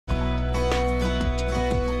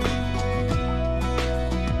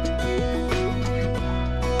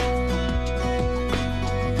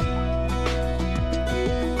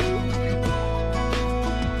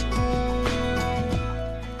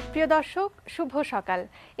প্রিয় দর্শক, শুভ সকাল।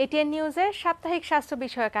 এটিএন নিউজের সাপ্তাহিক স্বাস্থ্য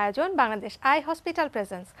বিষয়ক আয়োজন Bangladesh eye hospital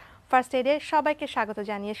presence first এডে সবাইকে স্বাগত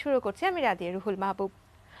জানিয়ে শুরু করছি আমি রাদিয়া রুহুল মাহবুব।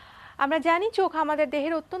 আমরা জানি চোখ আমাদের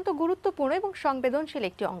দেহের অত্যন্ত গুরুত্বপূর্ণ এবং সংবেদনশীল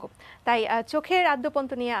একটি অঙ্গ, তাই চোখের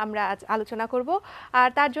আদ্যপন্ত নিয়ে আমরা আজ আলোচনা করব। আর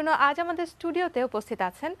তার জন্য আজ আমাদের স্টুডিওতে উপস্থিত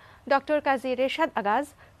আছেন ডক্টর কাজী Reshad আগাজ,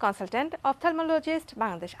 consultant অপথলমোলজিস্ট,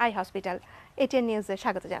 Bangladesh eye hospital. ATN নিউজে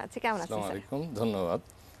স্বাগত জানাচ্ছি। কেমন আছেন? আসসালামু আলাইকুম, ধন্যবাদ।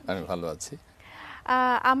 আমি ভালো আছি।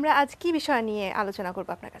 আমরা আজ কি বিষয় নিয়ে আলোচনা করব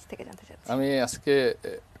আপনার কাছ থেকে জানতে চাচ্ছি। আমি আজকে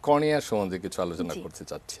কর্নিয়ার সম্বন্ধে কিছু আলোচনা জি। করতে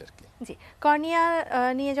চাচ্ছি আর কি। জি, কর্নিয়া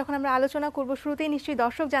নিয়ে যখন আমরা আলোচনা করব, শুরুতেই নিশ্চয়ই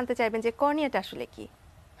দর্শক জানতে চাইবেন যে কর্নিয়াটা আসলে কি।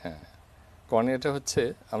 হ্যাঁ, কর্নিয়াটা হচ্ছে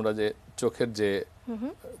আমরা যে চোখের যে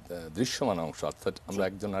দৃশ্যমান অংশ, অর্থাৎ আমরা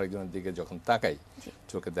একজন আরেকজনের দিকে যখন তাকাই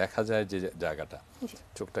চোখে দেখা যায় যে জায়গাটা,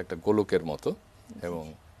 চোখটা একটা গোলকের মতো এবং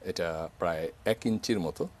এটা প্রায় 1 ইঞ্চির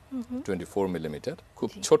মতো, 24 মিলিমিটার, খুব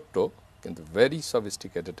ছোট্ট কিন্তু ভেরি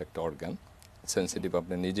সফিস্টিকেটেড একটা অর্গান, সেন্সিটিভ,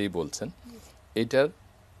 আপনি নিজেই বলছেন। এটার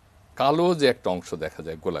কালো যে একটা অংশ দেখা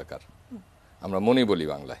যায় গোলাকার, আমরা মণি বলি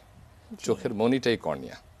বাংলায়, চোখের মণিটাই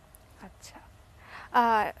কর্নিয়া। আচ্ছা,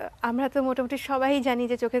 আমরা তো মোটামুটি সবাই জানি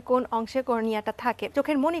যে চোখের কোন অংশে কর্নিয়াটা থাকে,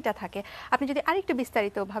 চোখের মণিটা থাকে। আপনি যদি আরেকটু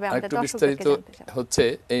বিস্তারিতভাবে আমাদের দর্শকদেরকে জানতে চান। হচ্ছে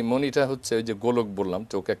এই মণিটা হচ্ছে ওই যে গোলক বললাম,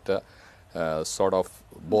 চোখ একটা সর্ট অফ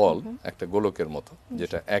বল, একটা গোলকের মতো,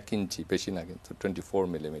 যেটা 1 ইঞ্চি, বেশি না কিন্তু 24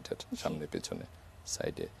 মিলিমিটার সামনে পেছনে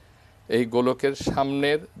সাইডে। এই গোলকের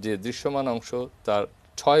সামনের যে দৃশ্যমান অংশ তার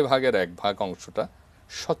 6 ভাগের 1 ভাগ অংশটা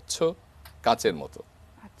স্বচ্ছ কাচের মতো।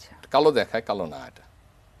 আচ্ছা, কালো দেখায়, কালো না, এটা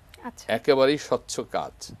আচ্ছা, একেবারেই স্বচ্ছ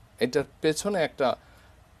কাচ। এটার পেছনে একটা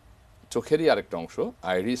চোখেরই আরেকটা অংশ,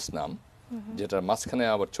 আইরিস নাম, যেটার মাঝখানে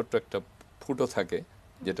আবার ছোট্ট একটা ফুটো থাকে,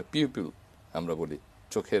 যেটা পিউপিল আমরা বলি,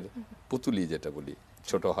 চোখের পুতুলি যেটা বলি,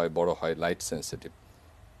 ছোট হয় বড় হয়, লাইট সেন্সিটিভ।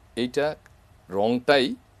 এইটা রংটাই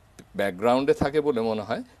ব্যাকগ্রাউন্ডে থাকে বলে মনে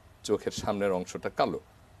হয় চোখের সামনের অংশটা কালো।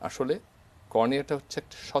 আসলে কর্নিয়াটা হচ্ছে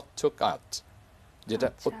একটা স্বচ্ছ কাচ, যেটা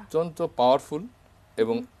অত্যন্ত পাওয়ারফুল,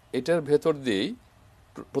 এবং এটার ভেতর দিয়েই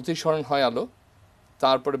প্রতিসরণ হয় আলো।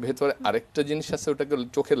 তারপরে ভেতরে আরেকটা জিনিস আছে, ওটাকে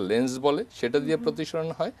চোখের লেন্স বলে, সেটা দিয়ে প্রতিসরণ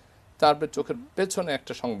হয়। তারপরে চোখের পেছনে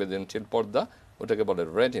একটা সংবেদনশীল পর্দা, ওটাকে বলে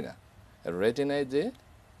রেটিনা। রেটিনায় যে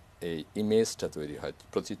এই ইমেজটা তৈরি হয়,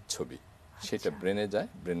 প্রতিচ্ছবি, সেটা ব্রেনে যায়,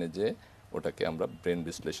 ব্রেনে যেয়ে ওটাকে আমরা ব্রেন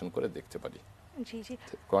বিশ্লেষণ করে দেখতে পারি। জি জি,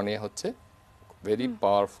 কর্নিয়া হচ্ছে ভেরি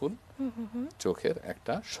পাওয়ারফুল চোখের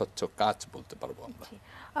একটা স্বচ্ছ কাচ বলতে পারবো আমরা।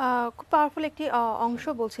 খুব পাওয়ারফুল একটি অংশ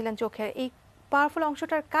বলছিলেন চোখের। এই পাওয়ারফুল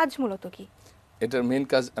অংশটার কাজ মূলত কি? এটার মেইন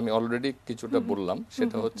কাজ আমি অলরেডি কিছুটা বললাম,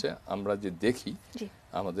 সেটা হচ্ছে আমরা যে দেখি,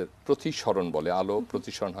 আমাদের প্রতিসরণ বলে, আলো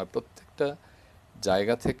প্রতিসরণ হয় প্রত্যেকটা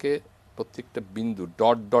জায়গা থেকে, প্রত্যেকটা বিন্দু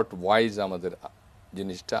ডট ডট ওয়াইজ আমাদের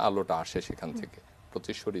জিনিসটা, আলোটা আসে সেখান থেকে,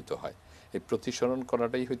 প্রতিসরিত হয়। এই প্রতিসরণ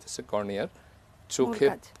করাটাই হইতেছে কর্নিয়ার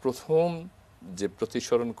চোখের প্রথম যে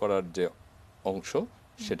প্রতিসরণ করার যে অংশ,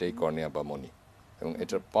 সেটাই কর্নিয়া বা মণি। এবং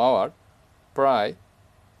এটার পাওয়ার প্রায়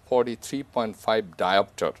 43.5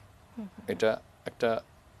 ডায়োপ্টার। এটা একটা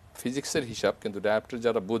ফিজিক্সের হিসাব, কিন্তু ডায়োপ্টার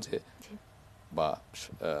যারা বোঝে বা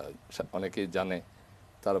অনেকেই জানে,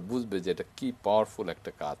 তারা বুঝবে যে এটা কি পাওয়ারফুল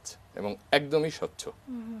একটা কাজ, এবং একদমই স্বচ্ছ।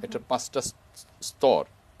 এটা 5টা স্তর,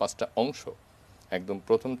 5টা অংশ, একদম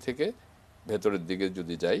প্রথম থেকে ভেতরের দিকে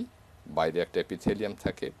যদি যাই, বাইরে একটা এপিথেলিয়াম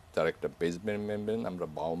থাকে, তার একটা বেসমেন্ট মেমব্রেন, আমরা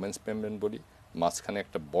বাউমেন্স মেমব্রেন বলি, মাঝখানে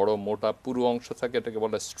একটা বড় মোটা পুরো অংশ থাকে, এটাকে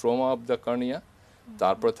বলে স্ট্রোমা অফ দ্য কর্নিয়া।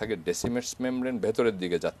 তারপরে থাকে ডেসিমেটস মেমব্রেন, ভেতরের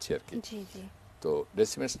দিকে যাচ্ছে আর কি। তো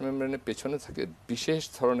ডেসিমেটস মেমব্রেনের পেছনে থাকে বিশেষ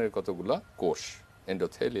ধরনের কতগুলা কোষ,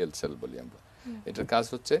 এন্ডোথেলিয়াল সেল বলি আমরা। এটার কাজ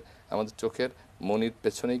হচ্ছে আমাদের চোখের মনির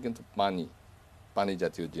পেছনেই কিন্তু পানি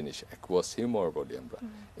জাতীয় জিনিস, অ্যাকুয়াস হিউমার বলি আমরা,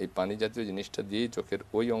 এই পানি জাতীয় জিনিসটা দিয়েই চোখের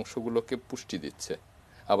ওই অংশগুলোকে পুষ্টি দিচ্ছে,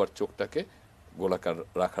 আবার চোখটাকে গোলাকার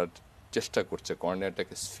রাখার চেষ্টা করছে,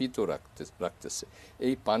 কর্নিয়াটাকে স্ফীত রাখতেছে।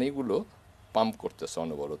 এই পানিগুলো পাম্প করতেছে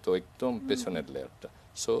অনবরত একদম পেছনের লেয়ারটা।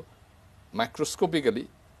 সো মাইক্রোস্কোপিক্যালি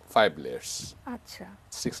 5 লেয়ার্স, আচ্ছা,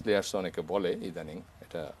 6 লেয়ার্স অনেকে বলে, ইদানিং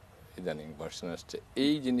এটা ইদানিং ভার্সন আসছে।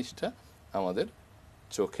 এই জিনিসটা আমাদের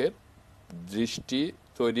চোখের দৃষ্টি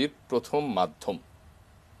তৈরির প্রথম মাধ্যম,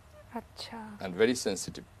 আচ্ছা, অ্যান্ড ভেরি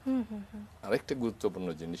সেন্সিটিভ। আরেকটা গুরুত্বপূর্ণ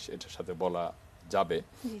জিনিস এটার সাথে বলা যাবে,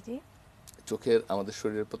 চোখের আমাদের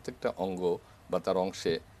শরীরের প্রত্যেকটা অঙ্গ বা তার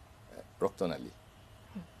অংশে রক্তনালী,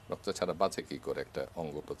 রক্ত ছাড়া বাঁচে কি করে একটা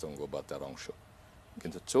অঙ্গ প্রত্যঙ্গ বা তার অংশ,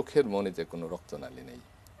 কিন্তু চোখের মণিতে কোনো রক্তনালী নেই।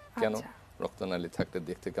 কেন? রক্তনালী থাকলে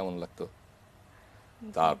দেখতে কেমন লাগতো?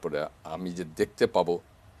 তারপরে আমি যে দেখতে পাবো,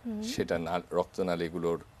 সেটা না,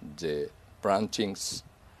 রক্তনালীগুলোর যে ব্রাঞ্চিংস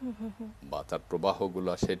বা তার প্রবাহগুলো,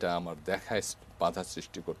 সেটা আমার দেখায় বাধা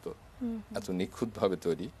সৃষ্টি করতো। এত নিখুঁতভাবে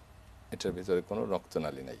তৈরি, এটার ভিতরে কোনো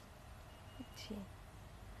রক্তনালী নাই।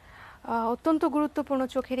 অত্যন্ত গুরুত্বপূর্ণ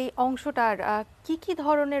চোখের এই অংশটার কি কি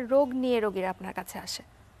ধরনের রোগ নিয়ে রোগীরা আপনার কাছে আসে?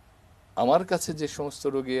 আমার কাছে যে সমস্ত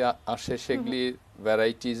রোগী আসে সেগুলি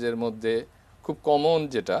ভ্যারাইটিজের মধ্যে খুব কমন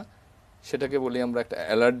যেটা, সেটাকে বলি আমরা একটা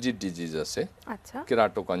অ্যালার্জি ডিজিজ আছে, আচ্ছা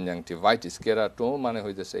কেরাটোকনজাংটিভাইটিস। কেরাটো মানে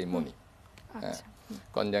হইতেছে এই মণি, হ্যাঁ, আচ্ছা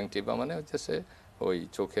কনজাংটিভা মানে হইতেছে ওই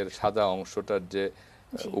চোখের সাদা অংশটার যে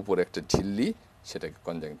জি উপরে একটা ঝিল্লি, সেটাকে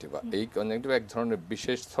কনজাংটিভা। এই কনজাংটিভা এক ধরনের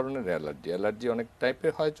বিশেষ ধরনের অ্যালার্জি। অ্যালার্জি অনেক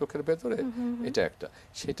টাইপের হয় চোখের ভেতরে, এটা একটা।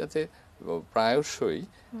 সেটাতে প্রায়শই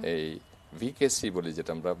এই ভিকেসি বলি,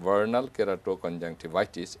 যেটা আমরা ভার্নাল কেরাটো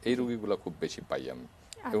কনজাংটিভাইটিস, এই রোগীগুলো খুব বেশি পাই আমি,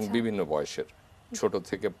 এবং আচ্ছা বিভিন্ন বয়সের, ছোট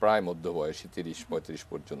থেকে প্রায় মধ্য বয়সী 30-35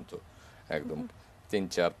 পর্যন্ত, একদম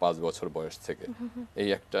 3-4-5 বছর বয়স থেকে। এই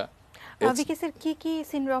একটা ভিকেসির কি কি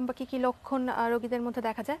সিনড্রোম বা কি কি লক্ষণ রোগীদের মধ্যে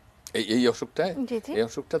দেখা যায়? এই অসুখটায়, জি জি এই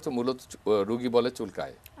অসুখটা তো মূলত রোগী বলে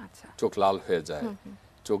চুলকায়, আচ্ছা চোখ লাল হয়ে যায়,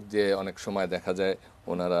 চোখ দিয়ে অনেক সময় দেখা যায়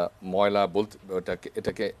ওনারা ময়লা বলতে,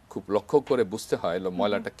 এটাকে খুব লক্ষ্য করে বুঝতে হয়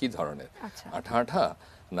ময়লাটা কি ধরনের, আচ্ছা আঠা আঠা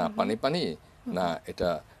না পানি পানি না এটা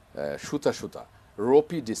সুতা সুতা,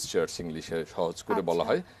 রোপি ডিসচার্জ ইংলিশে সহজ করে বলা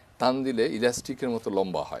হয়। টান দিলে ইলাস্টিকের মতো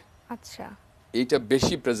লম্বা হয়, আচ্ছা এইটা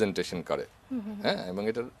বেশি প্রেজেন্টেশন করে। হ্যাঁ, এবং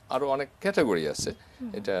এটার আরো অনেক ক্যাটাগরি আছে।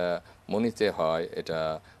 এটা মনিতে হয়, এটা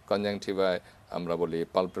কনজাংটিভায় আমরা বলি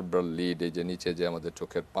পালপেব্রাল লিড, এই যে নিচে যে আমাদের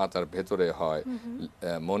চোখের পাতার ভেতরে হয়,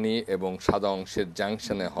 মনি এবং সাদা অংশের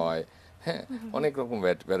জাংশনে হয়। হ্যাঁ, অনেক রকম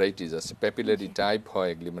ভ্যারাইটিস আছে। প্যাপিলারি টাইপ হয়,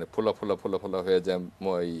 এগুলি মানে ফোলা ফোলা ফোলা ফোলা হয়ে যায়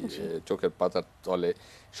এই চোখের পাতার তলে।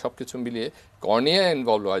 সবকিছু মিলিয়ে কর্নিয়া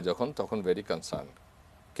ইনভলভ হয় যখন, তখন ভেরি কনসার্ন।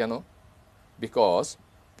 কেন? বিকজ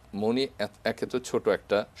মনি একে তো ছোট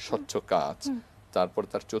একটা স্বচ্ছ কাঁচ, তারপর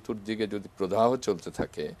তার চতুর্দিকে যদি প্রদাহ চলতে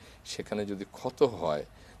থাকে, সেখানে যদি ক্ষত হয়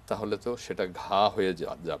তাহলে তো সেটা ঘা হয়ে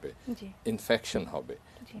যাবে, ইনফেকশন হবে।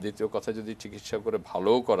 দ্বিতীয় কথা, যদি চিকিৎসা করে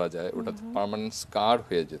ভালোও করা যায়, ওটা পার্মানেন্ট স্কার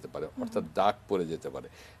হয়ে যেতে পারে, অর্থাৎ দাগ পড়ে যেতে পারে।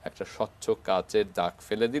 একটা স্বচ্ছ কাচের দাগ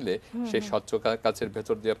ফেলে দিলে সেই স্বচ্ছ কাচের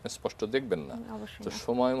ভেতর দিয়ে আপনি স্পষ্ট দেখবেন না। তো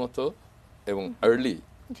সময় মতো এবং আর্লি,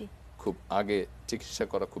 খুব আগে চিকিৎসা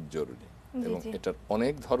করা খুব জরুরি। এবং এটার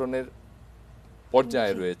অনেক ধরনের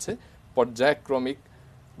পর্যায়ে রয়েছে, পর্যায়ক্রমিক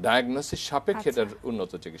ডায়াগনোসিস সাপেক্ষে এটার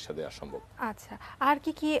উন্নত চিকিৎসা দেওয়া সম্ভব। আচ্ছা, আর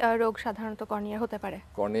কি কি রোগ সাধারণত কর্নিয়া হতে পারে?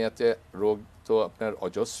 কর্নিয়াতে রোগ তো আপনার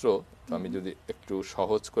অজস্র। তো আমি যদি একটু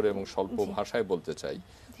সহজ করে এবং স্বল্প ভাষায় বলতে চাই,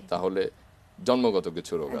 তাহলে জন্মগত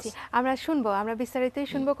কিছু রোগ আছে। আমরা বিস্তারিতই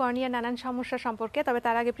শুনবো কর্নিয়ার নানান সমস্যা সম্পর্কে। তবে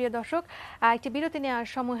তার আগে প্রিয় দর্শক, একটি বিরতি নেওয়ার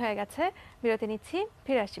সময় হয়ে গেছে, বিরতি নিচ্ছি,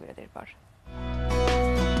 ফিরে আসছি বিরতির পর।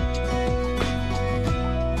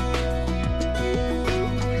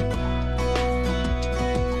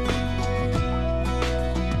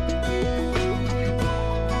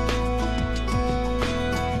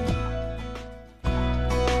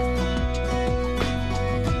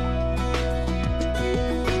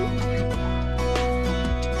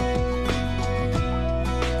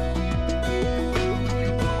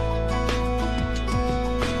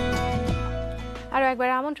 আরও একবার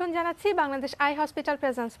আমন্ত্রণ জানাচ্ছি Bangladesh eye hospital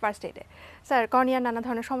presence first এডে। Sir, কর্নিয়ার নানা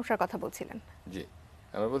ধরনের সমস্যার কথা বলছিলেন। জি,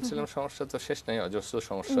 আমরা বলছিলাম সমস্যা তো শেষ নাই, অজস্র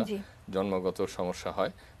সমস্যা। জন্মগত সমস্যা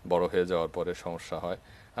হয়, বড় হয়ে যাওয়ার পরে সমস্যা হয়।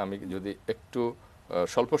 আমি যদি একটু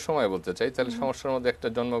স্বল্প সময় বলতে চাই, তাহলে সমস্যার মধ্যে একটা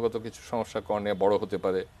জন্মগত কিছু সমস্যা, কর্নিয়া বড় হতে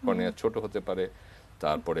পারে, কর্নিয়া ছোট হতে পারে।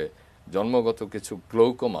 তারপরে জন্মগত কিছু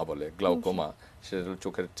গ্লাউকোমা বলে, গ্লাউকোমা, সেটা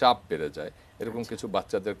চোখের চাপ বেড়ে যায়। এরকম কিছু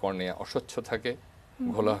বাচ্চাদের কর্নিয়া অস্বচ্ছ থাকে,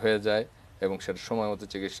 ঘোলা হয়ে যায়, এবং সেটা সময় মতো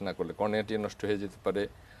চিকিৎসা না করলে কর্নিয়াটি নষ্ট হয়ে যেতে পারে।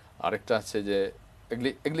 আরেকটা আছে যে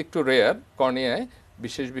এগুলি একটু রেয়ার, কর্নিয়ায়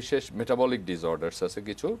বিশেষ বিশেষ মেটাবলিক ডিসঅর্ডার্স আছে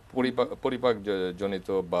কিছু, পরিপাক জনিত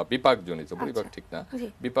বা বিপাক জনিত, পরিপাক ঠিক না,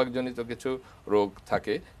 বিপাক জনিত কিছু রোগ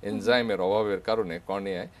থাকে। এনজাইমের অভাবের কারণে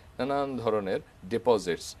কর্নিয়ায় নানান ধরনের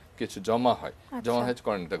ডিপোজিটস কিছু জমা হয়, জমা হয়ে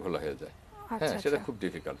কর্নিয়াটা ঘোলা হয়ে যায়। হ্যাঁ, সেটা খুব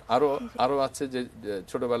ডিফিকাল্ট। আরো আছে যে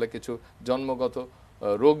ছোটবেলায় কিছু জন্মগত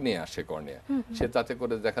রোগ নিয়ে আসে কর্নিয়া, সে তাতে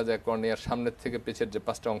করে দেখা যায় কর্নিয়ার সামনের থেকে পেছের যে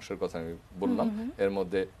 5টা অংশের কথা আমি বললাম, এর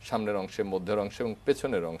মধ্যে সামনের অংশে, মধ্যের অংশে এবং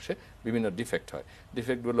পেছনের অংশে বিভিন্ন ডিফেক্ট হয়।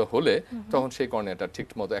 ডিফেক্টগুলো হলে তখন সেই কর্নিয়াটা ঠিক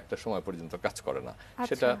মতো একটা সময় পর্যন্ত কাজ করে না।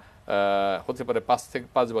 সেটা হতে পারে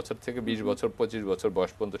 5 বছর থেকে 20 বছর, 25 বছর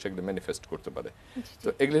বয়স পর্যন্ত সেগুলো ম্যানিফেস্ট করতে পারে। তো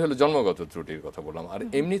এগুলি হলো জন্মগত ত্রুটির কথা বললাম। আর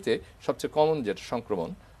এমনিতে সবচেয়ে কমন যেটা সংক্রমণ,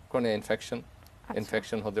 কর্নিয়া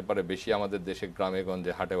ইনফেকশন হতে পারে বেশি আমাদের দেশে গ্রামে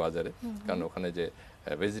গঞ্জে, হাটে বাজারে, কারণ ওখানে যে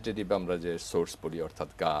ভেজিটেটিভ আমরা যে সোর্স পড়ি, অর্থাৎ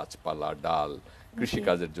গাছপালা, ডাল,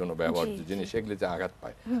 কৃষিকাজের জন্য ব্যবহার্য জিনিস, এগুলিতে আঘাত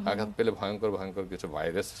পায়। আঘাত পেলে ভয়ঙ্কর ভয়ঙ্কর কিছু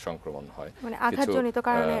ভাইরাস সংক্রমণ হয়, কিছু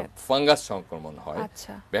ফাঙ্গাস সংক্রমণ হয়,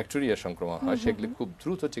 ব্যাকটেরিয়া সংক্রমণ হয়। সেগুলি খুব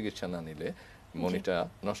দ্রুত চিকিৎসা না নিলে মনিটা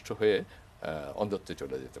নষ্ট হয়ে অন্ধত্বে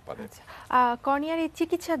চলে যেতে পারে। কর্নিয়ার এই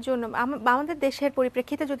চিকিৎসার জন্য আমাদের দেশের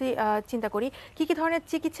পরিপ্রেক্ষিতে যদি চিন্তা করি, কি কি ধরনের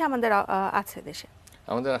চিকিৎসা আমাদের আছে দেশে?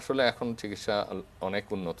 আমাদের আসলে এখন চিকিৎসা অনেক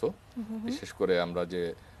উন্নত, বিশেষ করে আমরা যে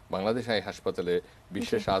বাংলাদেশ আই হাসপাতালে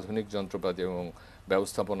বিশেষ আধুনিক যন্ত্রপাতি এবং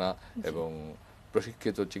ব্যবস্থাপনা এবং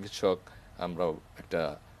প্রশিক্ষিত চিকিৎসক, আমরা একটা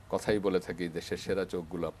কথাই বলে থাকি, দেশের সেরা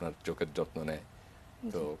চোখগুলো আপনার চোখের যত্ন নেয়।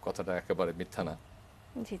 তো কথাটা একেবারে মিথ্যা না,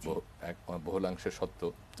 বহুলাংশে সত্য।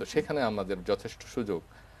 তো সেখানে আমাদের যথেষ্ট সুযোগ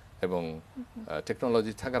এবং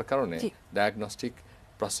টেকনোলজি থাকার কারণে, ডায়াগনস্টিক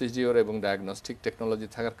প্রসিডিওর এবং ডায়াগনস্টিক টেকনোলজি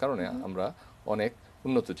থাকার কারণে আমরা অনেক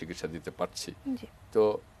উন্নত চিকিৎসা দিতে পারছি। তো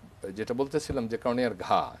যেটা বলতেছিলাম যে কর্নিয়ার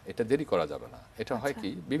ঘা, এটা দেরি করা যাবে না। এটা হয় কি,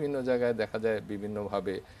 বিভিন্ন জায়গায় দেখা যায়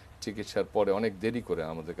বিভিন্নভাবে চিকিৎসার পরে অনেক দেরি করে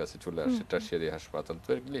আমাদের কাছে চলে আসে টারশিয়ারি হাসপাতাল।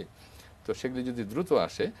 তো সেগুলি যদি দ্রুত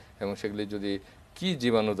আসে এবং সেগুলি যদি কি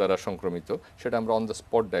জীবাণু দ্বারা সংক্রমিত, সেটা আমরা অন দ্য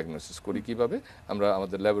স্পট ডায়াগনোসিস করি। কিভাবে? আমরা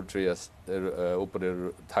আমাদের ল্যাবরেটরি উপরে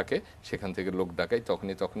থাকে, সেখান থেকে লোক ডাকাই,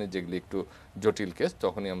 তখনই যেগুলি একটু জটিল কেস,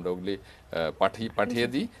 তখনই আমরা ওগুলি পাঠিয়ে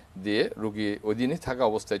দিই, দিয়ে রুগী ওই দিনই থাকা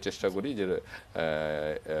অবস্থায় চেষ্টা করি যে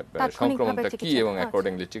সংক্রমণটা কি, এবং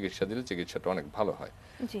অ্যাকর্ডিংলি চিকিৎসা দিলে চিকিৎসাটা অনেক ভালো হয়।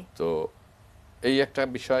 তো এই একটা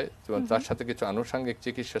বিষয়। তার সাথে কিছু আনুষঙ্গিক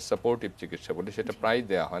চিকিৎসা, সাপোর্টিভ চিকিৎসা বলি, সেটা প্রায়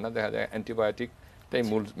দেওয়া হয় না। দেখা যায় অ্যান্টিবায়োটিক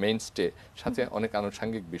মূল মেইনস্টে, সাথে অনেক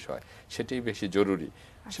আনুষঙ্গিক বিষয়, সেটাই বেশি জরুরি।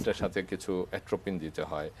 সেটার সাথে কিছু অ্যাট্রোপিন দিতে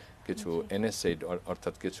হয়, কিছু এনএসএইড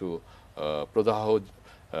অর্থাৎ কিছু প্রদাহ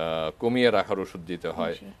কমিয়ে রাখার ওষুধ দিতে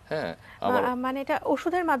হয়। হ্যাঁ, আবার মানে এটা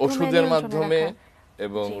ওষুধের মাধ্যমে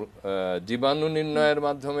এবং জীবাণু নির্ণয়ের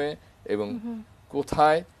মাধ্যমে, এবং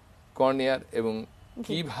কোথায় কর্নিয়ার এবং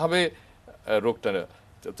কিভাবে রোগটা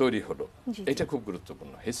তৈরি হলো, এটা খুব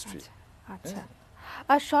গুরুত্বপূর্ণ হিস্ট্রি। আচ্ছা,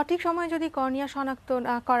 সঠিক সময়ে যদি কর্নিয়া শনাক্ত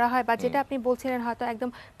করা হয়, বা যেটা আপনি বলছিলেন হয়তো একদম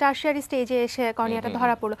টারশিয়ারি স্টেজে এসে কর্নিয়াটা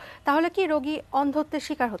ধরা পড়লো, তাহলে কি রোগী অন্ধত্বের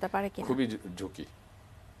শিকার হতে পারে কিনা? খুবই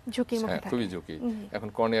ঝুঁকির মুখে থাকে, খুবই ঝুঁকি। এখন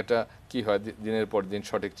কর্নিয়াটা কি হয়, দিনের পর দিন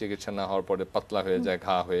সঠিক চিকিৎসা না হওয়ার পরে পাতলা হয়ে যায়,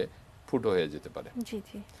 ঘা হয়ে ফুটো হয়ে যেতে পারে।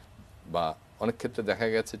 বা অনেক ক্ষেত্রে দেখা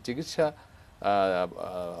গেছে চিকিৎসা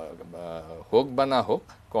হোক বা না হোক,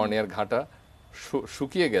 কর্নিয়ার ঘাটা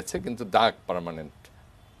শুকিয়ে গেছে কিন্তু দাগ পার্মানেন্ট,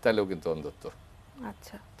 তাহলেও কিন্তু অন্ধত্ব।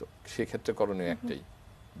 আচ্ছা, তো সেক্ষেত্রে করণীয় একটাই,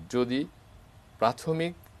 যদি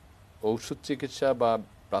প্রাথমিক ঔষধ চিকিৎসা বা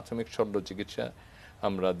প্রাথমিক শল্য চিকিৎসা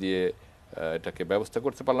আমরা দিয়ে এটাকে ব্যবস্থা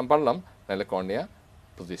করতে পারলাম, নাহলে কর্নিয়া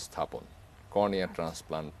প্রতিস্থাপন, কর্নিয়া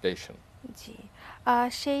ট্রান্সপ্লান্টেশন। জি,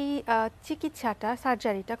 সেই চিকিৎসাটা,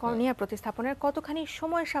 সার্জারিটা, কর্নিয়া প্রতিস্থাপনের কতখানি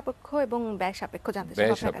সময় সাপেক্ষ এবং ব্যয় সাপেক্ষ জানতে চাই?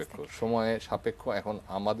 ব্যয় সাপেক্ষ, সময় সাপেক্ষ এখন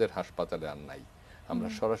আমাদের হাসপাতালে আর নাই। আমরা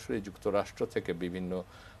সরাসরি যুক্তরাষ্ট্র থেকে বিভিন্ন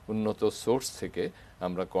উন্নত সোর্স থেকে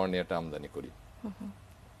আমরা কর্নিয়াটা আমদানি করি।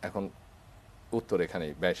 এখন উত্তর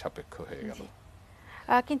এখানেই ব্যয় সাপেক্ষ হয়ে গেল।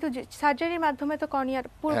 কিন্তু সার্জারির মাধ্যমে তো কর্নিয়ার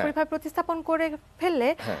পুরোপুরিভাবে প্রতিস্থাপন করে ফেললে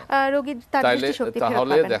রোগীর তার দৃষ্টিশক্তি ফেরত পাবে।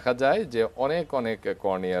 তাহলে দেখা যায় যে অনেক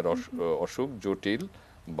কর্নিয়ার অসুখ, জটিল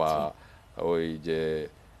বা ওই যে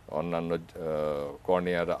অন্যান্য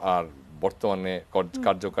কর্নিয়ার আর বর্তমানে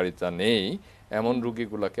কার্যকারিতা নেই, এমন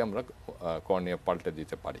রোগীগুলোকে আমরা কর্নিয়া পাল্টে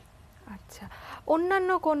দিতে পারি। আচ্ছা, অন্যান্য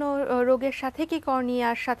কোনো রোগের সাথে কি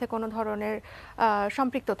কর্নিয়ার সাথে কোনো ধরনের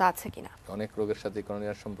সম্পৃক্ততা আছে কিনা? অনেক রোগের সাথে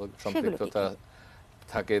কর্নিয়ার সম্পৃক্ততা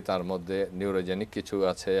থাকে, তার মধ্যে নিউরোজেনিক কিছু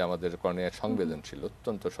আছে। আমাদের কর্নিয়ার সংবেদনশীল,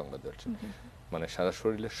 অত্যন্ত সংবেদনশীল, মানে সারা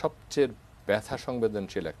শরীরের সবচেয়ে ব্যথা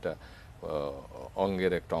সংবেদনশীল একটা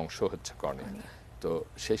অঙ্গের একটা অংশ হচ্ছে কর্নিয়া। তো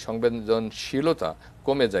সেই সংবেদনশীলতা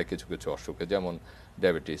কমে যায় কিছু কিছু অসুখে, যেমন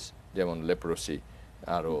ডায়াবেটিস, যেমন লেপ্রোসি,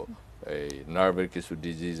 আরও এই নার্ভের কিছু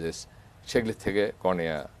ডিজিজেস, সেগুলি থেকে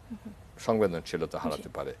কর্নিয়া সংবেদনশীলতা হারাতে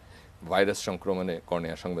পারে। ভাইরাস সংক্রমণে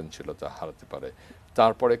কর্নিয়া সংবেদনশীলতা হারাতে পারে।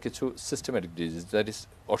 তারপরে কিছু সিস্টেমেটিক ডিজিজ, দ্যাট ইজ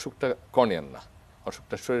অসুখটা কর্নিয়ার না,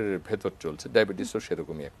 অসুখটা শরীরের ভেতর চলছে, ডায়াবেটিসও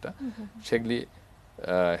সেরকমই একটা। সেগুলি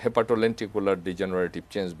হেপাটোলেন্টিকুলার ডিজেনারেটিভ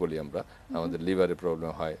চেঞ্জ বলি আমরা। আমাদের লিভারে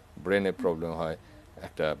প্রবলেম হয়, ব্রেনে প্রবলেম হয়,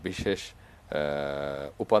 একটা বিশেষ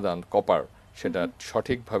উপাদান কপার, সেটা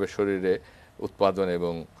সঠিকভাবে শরীরে উৎপাদন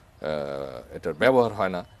এবং এটার ব্যবহার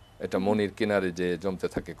হয় না, এটা মনির কিনারে যে জমতে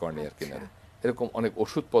থাকে, কর্নিয়ার কিনারে। এরকম অনেক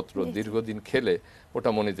ওষুধপত্র দীর্ঘদিন খেলে ওটা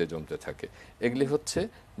মনিতে জমতে থাকে। এগুলি হচ্ছে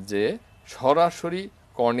যে সরাসরি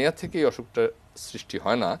কর্নিয়া থেকেই অসুখটা সৃষ্টি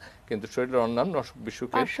হয় না, কিন্তু শরীরের অন্যান্য অসুখ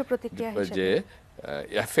বিসুখের যে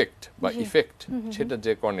এফেক্ট বা ইফেক্ট, সেটা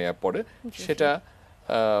যে কর্নিয়া পড়ে, সেটা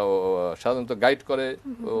সাধারণত গাইড করে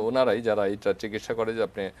ওনারাই, যারা এটা চিকিৎসা করে, যে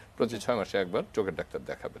আপনি প্রতি 6 মাসে একবার চোখের ডাক্তার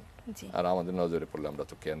দেখাবেন। আর আমাদের নজরে পড়লে আমরা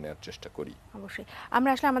তো কেয়ার নেওয়ার চেষ্টা করি। অবশ্যই। আমরা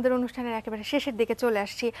আসলে আমাদের অনুষ্ঠানের একেবারে শেষের দিকে চলে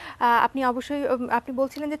আসছি। আপনি অবশ্যই আপনি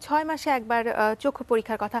বলছিলেন যে 6 মাসে একবার চক্ষু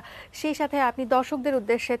পরীক্ষার কথা। সেই সাথে আপনি দর্শকদের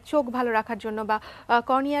উদ্দেশ্যে চোখ ভালো রাখার জন্য বা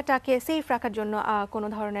কর্নিয়াটাকে সেফ রাখার জন্য কোনো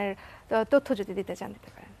ধরনের তথ্য যদি দিতে চান দিতে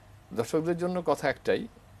পারেন। দর্শকদের জন্য কথা একটাই,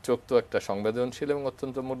 চোখ তো একটা সংবেদনশীল এবং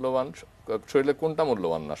অত্যন্ত মূল্যবান। শরীরে কোনটা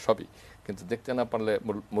মূল্যবান না, সবই, কিন্তু দেখতে না পারলে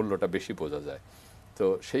মূল্যটা বেশি বোঝা যায়। তো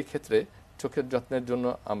সেই ক্ষেত্রে চোখের যত্নের জন্য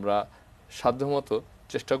আমরা সাধ্যমতো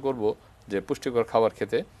চেষ্টা করব যে পুষ্টিকর খাবার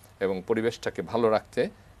খেতে এবং পরিবেশটাকে ভালো রাখতে,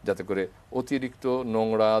 যাতে করে অতিরিক্ত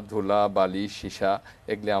নোংরা, ধুলা, বালি, সীসা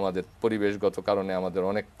এগুলি আমাদের পরিবেশগত কারণে আমাদের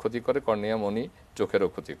অনেক ক্ষতি করে, কর্নিয়া, মনি, চোখেরও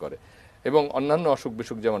ক্ষতি করে। এবং অন্যান্য অসুখ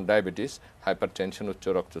বিসুখ যেমন ডায়াবেটিস, হাইপারটেনশন, উচ্চ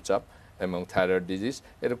রক্তচাপ এবং থাইরয়েড ডিজিজ,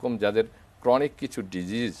 এরকম যাদের ক্রনিক কিছু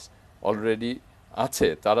ডিজিজ অলরেডি আছে,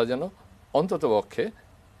 তারা যেন অন্ততপক্ষে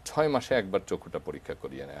 6 মাসে একবার চক্ষুটা পরীক্ষা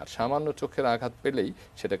করিয়ে নেয়। আর সামান্য চোখের আঘাত পেলেই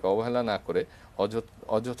সেটাকে অবহেলা না করে,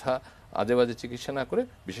 অযথা আজেবাজে চিকিৎসা না করে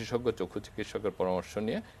বিশেষজ্ঞ চক্ষু চিকিৎসকের পরামর্শ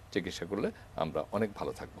নিয়ে চিকিৎসা করলে আমরা অনেক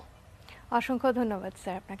ভালো থাকব। অসংখ্য ধন্যবাদ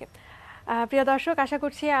স্যার আপনাকে। প্রিয় দর্শক, আশা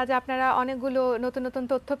করছি আজ আপনারা অনেকগুলো নতুন নতুন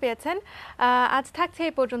তথ্য পেয়েছেন। আজ থাকছে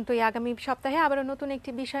এই পর্যন্তই। আগামী সপ্তাহে আবারও নতুন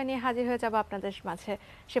একটি বিষয় নিয়ে হাজির হয়ে যাব আপনাদের মাঝে।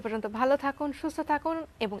 সে পর্যন্ত ভালো থাকুন, সুস্থ থাকুন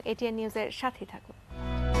এবং এটিএন নিউজের সাথেই থাকুন।